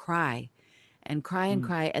just cry and cry and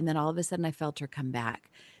cry. And then all of a sudden I felt her come back.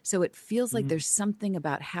 So it feels like there's something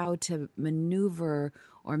about how to maneuver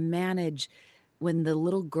or manage when the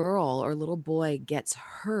little girl or little boy gets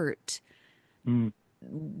hurt.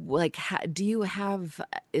 Like, do you have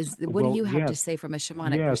to say from a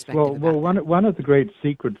shamanic perspective? Well, one of the great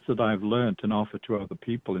secrets that I've learned and offer to other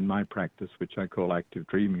people in my practice, which I call active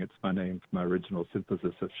dreaming, it's my name for my original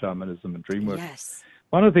synthesis of shamanism and dream work. Yes.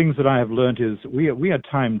 One of the things that I have learned is we are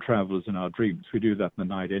time travelers in our dreams. We do that in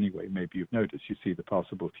the night anyway. Maybe you've noticed. You see the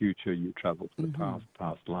possible future. You travel to the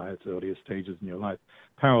past lives, earlier stages in your life,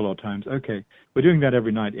 parallel times. Okay, we're doing that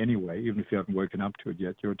every night anyway, even if you haven't woken up to it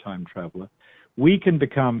yet. You're a time traveler. We can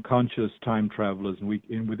become conscious time travelers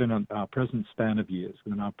within our present span of years,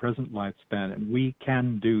 within our present lifespan, and we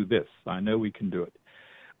can do this. I know we can do it.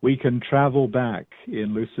 We can travel back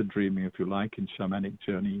in lucid dreaming, if you like, in shamanic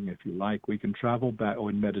journeying, if you like. We can travel back, or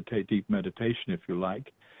in deep meditation, if you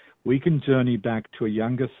like. We can journey back to a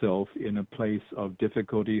younger self in a place of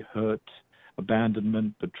difficulty, hurt,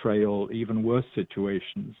 abandonment, betrayal, even worse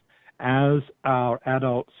situations. As our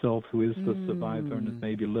adult self, who is the survivor and has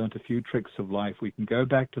maybe learned a few tricks of life, we can go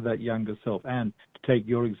back to that younger self. And to take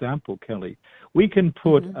your example, Kelly, we can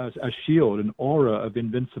put a shield, an aura of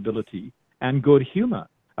invincibility and good humor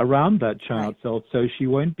around that child self so she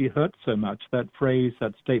won't be hurt so much. That phrase,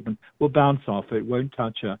 that statement will bounce off her, it won't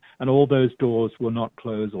touch her, and all those doors will not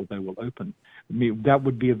close or they will open. I mean, that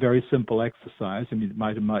would be a very simple exercise. I mean, it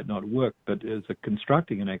might or might not work, but as a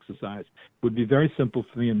constructing an exercise, it would be very simple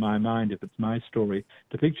for me in my mind, if it's my story,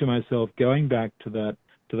 to picture myself going back to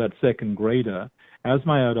that second grader as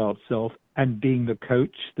my adult self and being the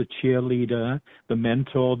coach, the cheerleader, the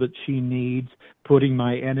mentor that she needs, putting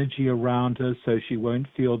my energy around her so she won't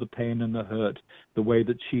feel the pain and the hurt the way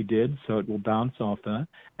that she did, so it will bounce off her,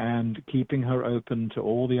 and keeping her open to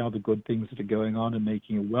all the other good things that are going on and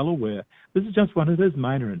making her well aware. This is just one of those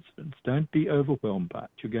minor incidents. Don't be overwhelmed by it.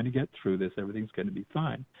 You're going to get through this. Everything's going to be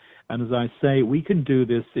fine. And as I say, we can do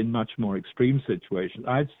this in much more extreme situations.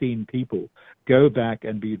 I've seen people go back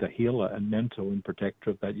and be the healer and mentor and protector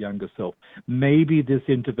of that younger self. Maybe this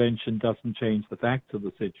intervention doesn't change the facts of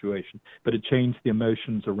the situation, but it changes the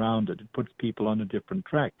emotions around it. It puts people on a different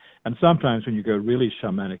track. And sometimes when you go really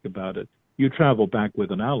shamanic about it, you travel back with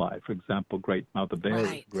an ally. For example, Great Mother Bear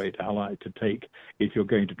is a great ally to take if you're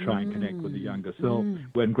going to try and connect with the younger self.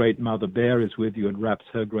 When Great Mother Bear is with you and wraps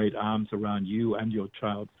her great arms around you and your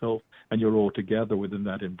child self, and you're all together within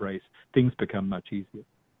that embrace, things become much easier.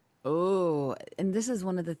 Oh, and this is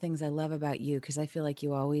one of the things I love about you, because I feel like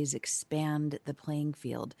you always expand the playing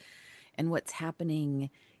field. And what's happening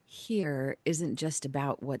here isn't just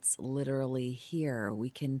about what's literally here. We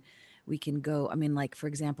can go, I mean, like, for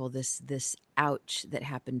example, this ouch that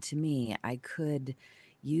happened to me, I could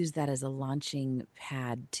use that as a launching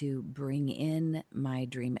pad to bring in my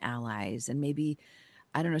dream allies. And maybe,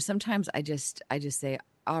 I don't know, sometimes I just say,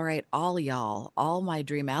 all right, all my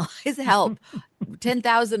dream allies, help.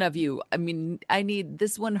 10,000 of you. I mean, I need,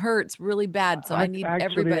 this one hurts really bad, so I need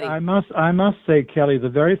everybody. I must say, Kelly, the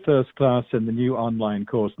very first class in the new online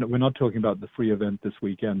course, we're not talking about the free event this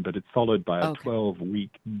weekend, but it's followed by a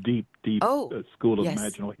 12-week deep School of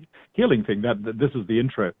Imaginal Healing thing. This is the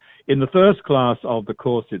intro. In the first class of the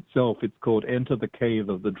course itself, it's called Enter the Cave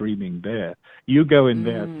of the Dreaming Bear. You go in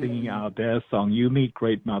there singing our bear song. You meet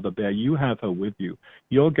Great Mother Bear. You have her with you.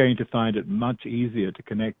 You're going to find it much easier to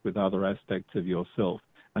connect with other aspects of yourself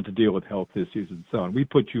and to deal with health issues and so on. We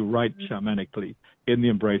put you right shamanically in the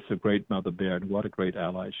embrace of Great Mother Bear, and what a great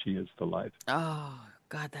ally she is for life. Oh,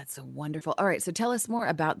 God, that's so wonderful. All right, so tell us more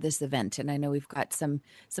about this event. And I know we've got some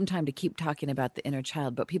time to keep talking about the inner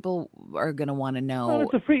child, but people are going to want to know. Well,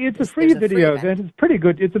 it's a free video event. It's pretty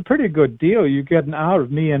good. It's a pretty good deal. You get an hour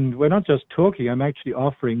of me, and we're not just talking. I'm actually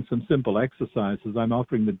offering some simple exercises. I'm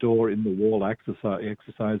offering the door in the wall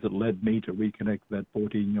exercise that led me to reconnect with that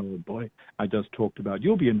 14-year-old boy I just talked about.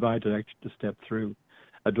 You'll be invited actually to step through.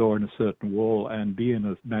 a door in a certain wall and be in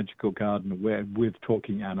a magical garden with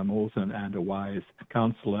talking animals and a wise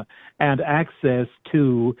counselor, and access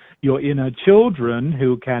to your inner children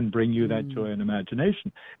who can bring you that joy and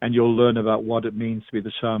imagination. And you'll learn about what it means to be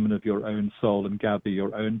the shaman of your own soul and gather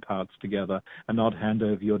your own parts together and not hand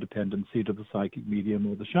over your dependency to the psychic medium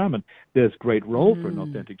or the shaman. There's great role for an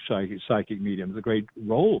authentic psychic medium. There's a great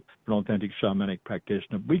role for an authentic shamanic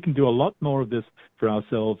practitioner. We can do a lot more of this for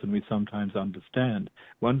ourselves than we sometimes understand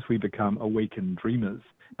once we become awakened dreamers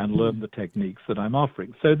and learn the techniques that I'm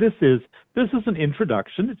offering. So this is an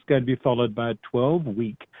introduction. It's going to be followed by a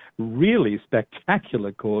 12-week, really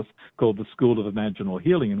spectacular course called the School of Imaginal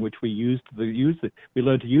Healing, in which we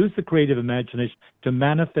learn to use the creative imagination to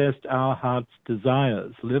manifest our heart's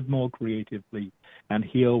desires, live more creatively, and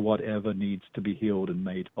heal whatever needs to be healed and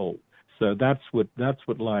made whole. So that's what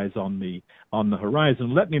lies on the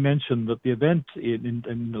horizon. Let me mention that the event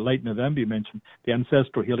in late November, you mentioned the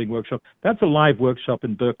Ancestral Healing Workshop. That's a live workshop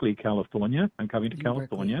in Berkeley, California. I'm coming to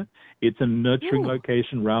California. It's a nurturing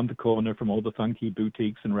location around the corner from all the funky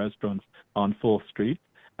boutiques and restaurants on 4th Street,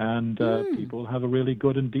 and people have a really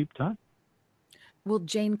good and deep time. Will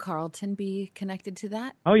Jane Carlton be connected to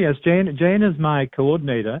that? Oh, yes. Jane is my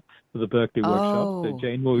coordinator for the Berkeley workshop. So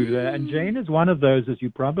Jane will be there. And Jane is one of those, as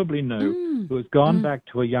you probably know, who has gone back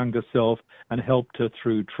to her younger self and helped her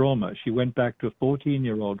through trauma. She went back to a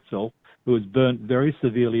 14-year-old self who was burnt very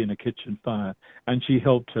severely in a kitchen fire, and she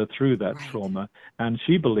helped her through that trauma. And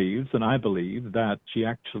she believes, and I believe, that she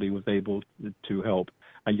actually was able to help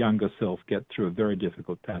a younger self get through a very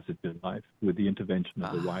difficult passage in life with the intervention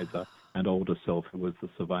of the wiser and older self who was the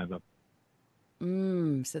survivor.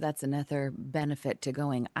 So that's another benefit to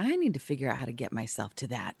going, I need to figure out how to get myself to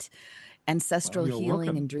that. Ancestral Healing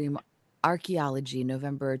and Dream Archaeology,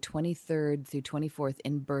 November 23rd through 24th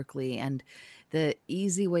in Berkeley. And the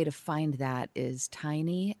easy way to find that is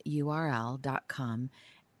tinyurl.com,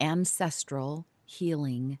 Ancestral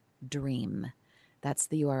Healing Dream. That's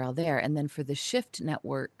the URL there. And then for the Shift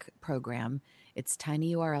Network program, it's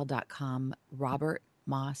tinyurl.com, Robert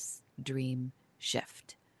Moss Dream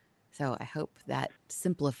Shift. So I hope that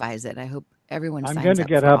simplifies it. I hope everyone signs up. I'm going to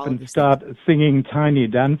get up and start singing Tiny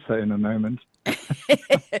Dancer in a moment.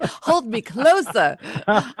 Hold me closer.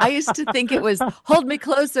 I used to think it was Hold Me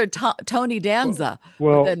Closer, Tony Danza.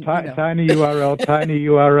 Well, then, Tiny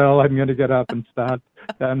URL. I'm going to get up and start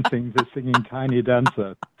dancing, singing Tiny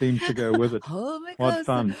Dancer. Seems to go with it. Hold me closer. What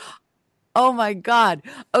fun. Oh, my God.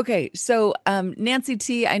 Okay, so Nancy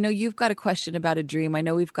T., I know you've got a question about a dream. I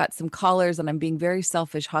know we've got some callers, and I'm being very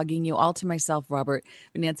selfish, hogging you all to myself, Robert.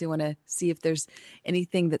 But Nancy, I want to see if there's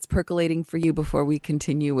anything that's percolating for you before we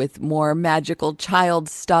continue with more magical child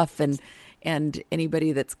stuff and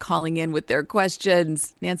anybody that's calling in with their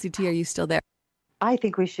questions. Nancy T., are you still there? I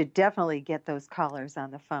think we should definitely get those callers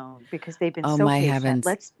on the phone because they've been so my patient. Heavens.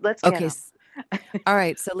 Let's get Okay. them. All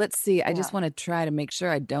right, so let's see. I just want to try to make sure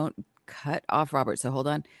I don't cut off Robert. So hold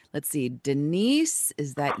on. Let's see. Denise,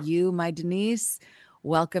 is that you, my Denise?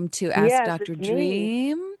 Welcome to Ask Dr.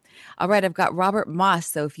 Dream. All right, I've got Robert Moss.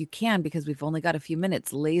 So if you can, because we've only got a few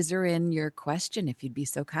minutes, laser in your question if you'd be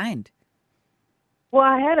so kind. Well,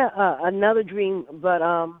 I had another dream, but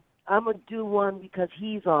I'm going to do one because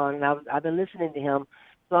he's on, and I've been listening to him.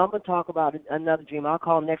 So I'm going to talk about another dream. I'll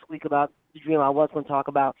call next week about the dream I was going to talk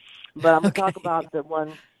about. But I'm going to talk about the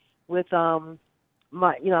one with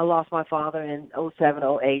I lost my father in 07,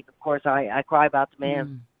 08. Of course, I cry about the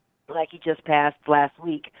man like he just passed last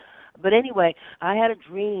week. But anyway, I had a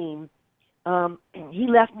dream. He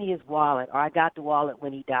left me his wallet, or I got the wallet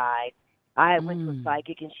when he died. I went to a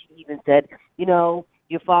psychic, and she even said,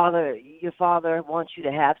 your father wants you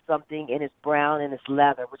to have something, and it's brown and it's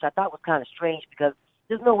leather, which I thought was kind of strange because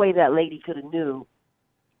there's no way that lady could have knew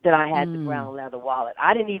that I had the brown leather wallet.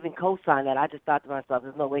 I didn't even co-sign that. I just thought to myself,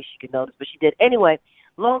 there's no way she could notice, but she did. Anyway,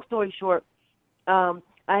 long story short, I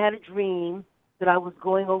had a dream that I was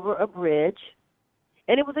going over a bridge,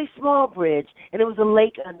 and it was a small bridge, and it was a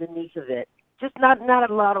lake underneath of it, just not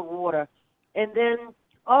a lot of water. And then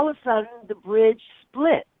all of a sudden, the bridge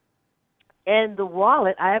split, and the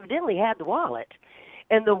wallet, I evidently had the wallet,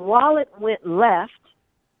 and the wallet went left,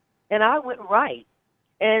 and I went right.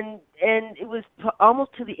 And it was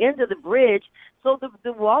almost to the end of the bridge, so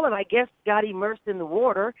the wallet, I guess, got immersed in the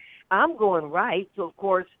water. I'm going right, so of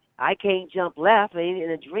course I can't jump left.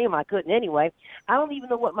 In a dream, I couldn't anyway. I don't even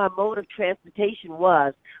know what my mode of transportation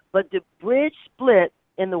was, but the bridge split,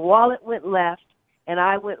 and the wallet went left, and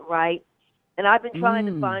I went right. And I've been trying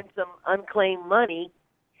to find some unclaimed money,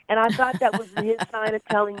 and I thought that was his sign of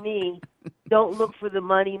telling me, don't look for the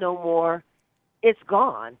money no more. It's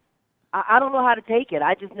gone. I don't know how to take it.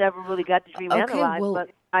 I just never really got the dream analyzed, well, but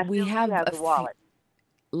I we still have do have the wallet.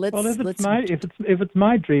 If it's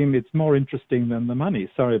my dream, it's more interesting than the money.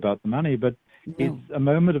 Sorry about the money, but it's a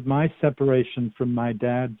moment of my separation from my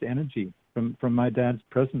dad's energy, from my dad's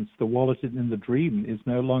presence. The wallet in the dream is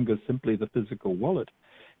no longer simply the physical wallet.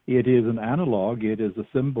 It is an analog. It is a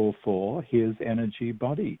symbol for his energy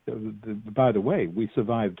body. By the way, we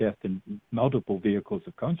survive death in multiple vehicles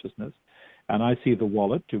of consciousness. And I see the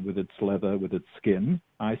wallet with its leather, with its skin.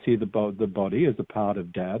 I see the body as a part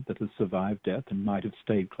of Dad that has survived death and might have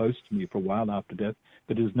stayed close to me for a while after death,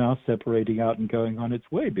 but is now separating out and going on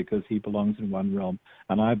its way because he belongs in one realm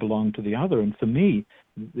and I belong to the other. And for me,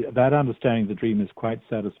 that understanding of the dream is quite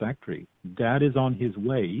satisfactory. Dad is on his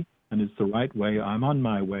way, and it's the right way. I'm on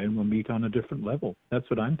my way, and we'll meet on a different level. That's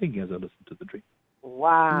what I'm thinking as I listen to the dream.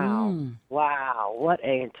 Wow. Wow. What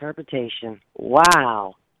an interpretation.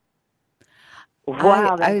 Wow.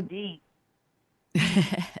 Wow, that's deep.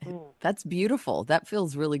 That's beautiful. That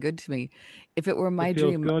feels really good to me. If it were my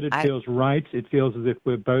dream, it feels right. It feels as if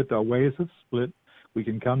our ways have split. We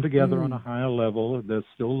can come together on a higher level. There's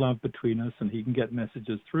still love between us, and he can get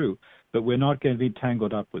messages through. But we're not going to be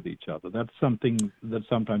tangled up with each other. That's something that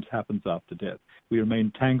sometimes happens after death. We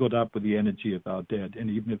remain tangled up with the energy of our dead, and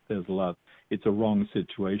even if there's love, it's a wrong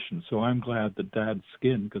situation. So I'm glad that Dad's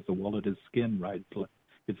skin, because the wallet is skin, right?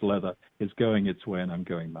 It's leather, is going its way, and I'm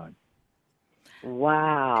going mine.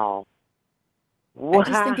 Wow. I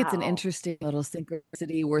just think it's an interesting little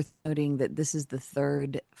synchronicity worth noting that this is the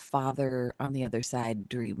third father on the other side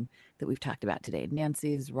dream that we've talked about today.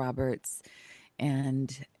 Nancy's, Robert's,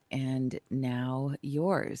 and now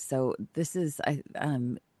yours. So this is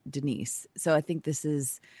Denise. So I think this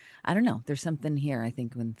is, I don't know, there's something here, I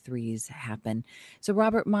think, when threes happen. So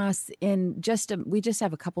Robert Moss, we just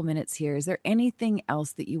have a couple minutes here. Is there anything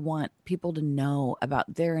else that you want people to know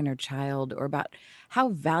about their inner child, or about how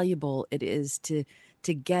valuable it is to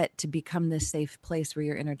get to become this safe place where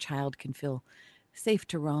your inner child can feel safe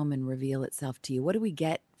to roam and reveal itself to you? What do we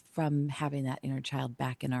get from having that inner child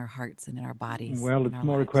back in our hearts and in our bodies? Well, it's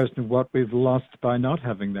more a question of what we've lost by not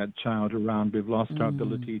having that child around. We've lost our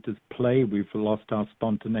ability to play. We've lost our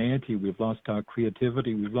spontaneity. We've lost our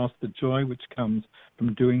creativity. We've lost the joy which comes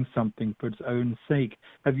from doing something for its own sake.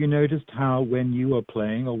 Have you noticed how when you are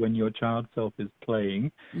playing, or when your child self is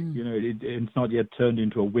playing, it's not yet turned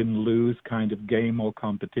into a win-lose kind of game or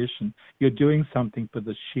competition. You're doing something for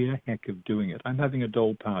the sheer heck of doing it. I'm having a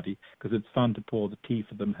doll party because it's fun to pour the tea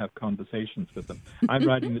for them, have conversations with them. I'm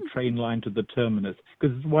riding the train line to the terminus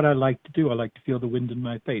because it's what I like to do. I like to feel the wind in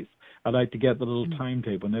my face. I like to get the little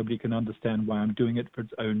timetable. Nobody can understand why I'm doing it for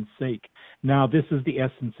its own sake. Now, this is the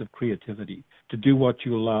essence of creativity, to do what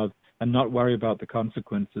you love and not worry about the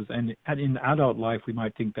consequences. And in adult life, we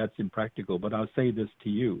might think that's impractical, but I'll say this to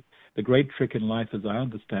you. The great trick in life, as I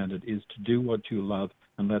understand it, is to do what you love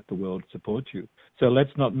and let the world support you. So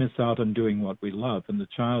let's not miss out on doing what we love. And the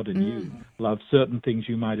child in you loves certain things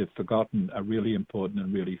you might have forgotten are really important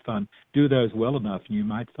and really fun. Do those well enough, and you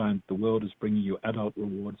might find the world is bringing you adult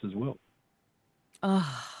rewards as well.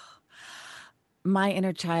 Oh, my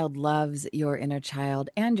inner child loves your inner child,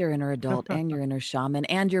 and your inner adult, and your inner shaman,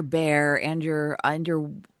 and your bear, and your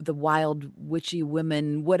the wild witchy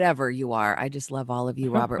women, whatever you are. I just love all of you,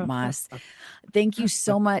 Robert Moss. Thank you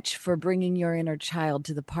so much for bringing your inner child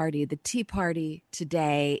to the party, the tea party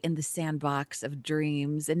today in the sandbox of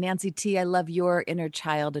dreams. And Nancy T, I love your inner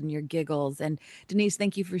child and your giggles. And Denise,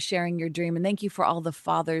 thank you for sharing your dream, and thank you for all the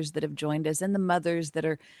fathers that have joined us and the mothers that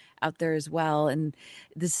are out there as well. And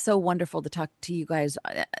this is so wonderful to talk to you guys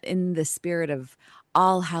in the spirit of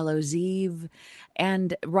All Hallows Eve.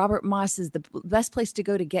 And Robert Moss is the best place to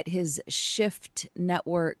go to get his Shift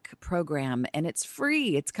Network program. And it's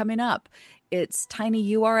free. It's coming up. It's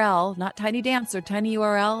tinyurl, not tiny dancer,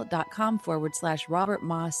 tinyurl.com/Robert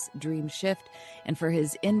Moss Dream Shift. And for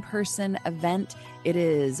his in-person event, it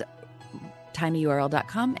is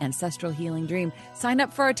tinyurl.com, Ancestral Healing Dream. Sign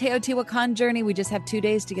up for our Teotihuacan journey. We just have 2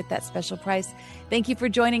 days to get that special price. Thank you for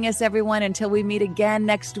joining us, everyone. Until we meet again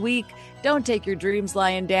next week, don't take your dreams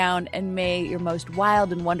lying down, and may your most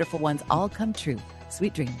wild and wonderful ones all come true.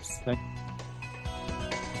 Sweet dreams.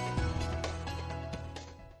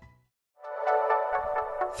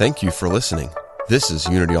 Thank you for listening. This is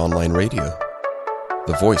Unity Online Radio,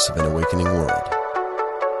 the voice of an awakening world.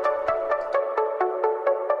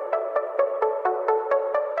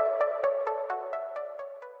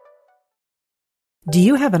 Do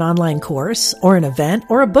you have an online course or an event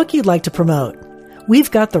or a book you'd like to promote? We've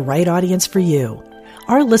got the right audience for you.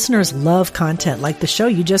 Our listeners love content like the show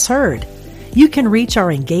you just heard. You can reach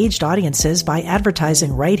our engaged audiences by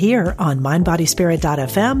advertising right here on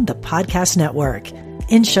mindbodyspirit.fm, the podcast network,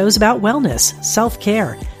 in shows about wellness,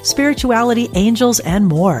 self-care, spirituality, angels, and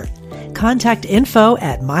more. Contact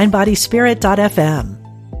info@mindbodyspirit.fm.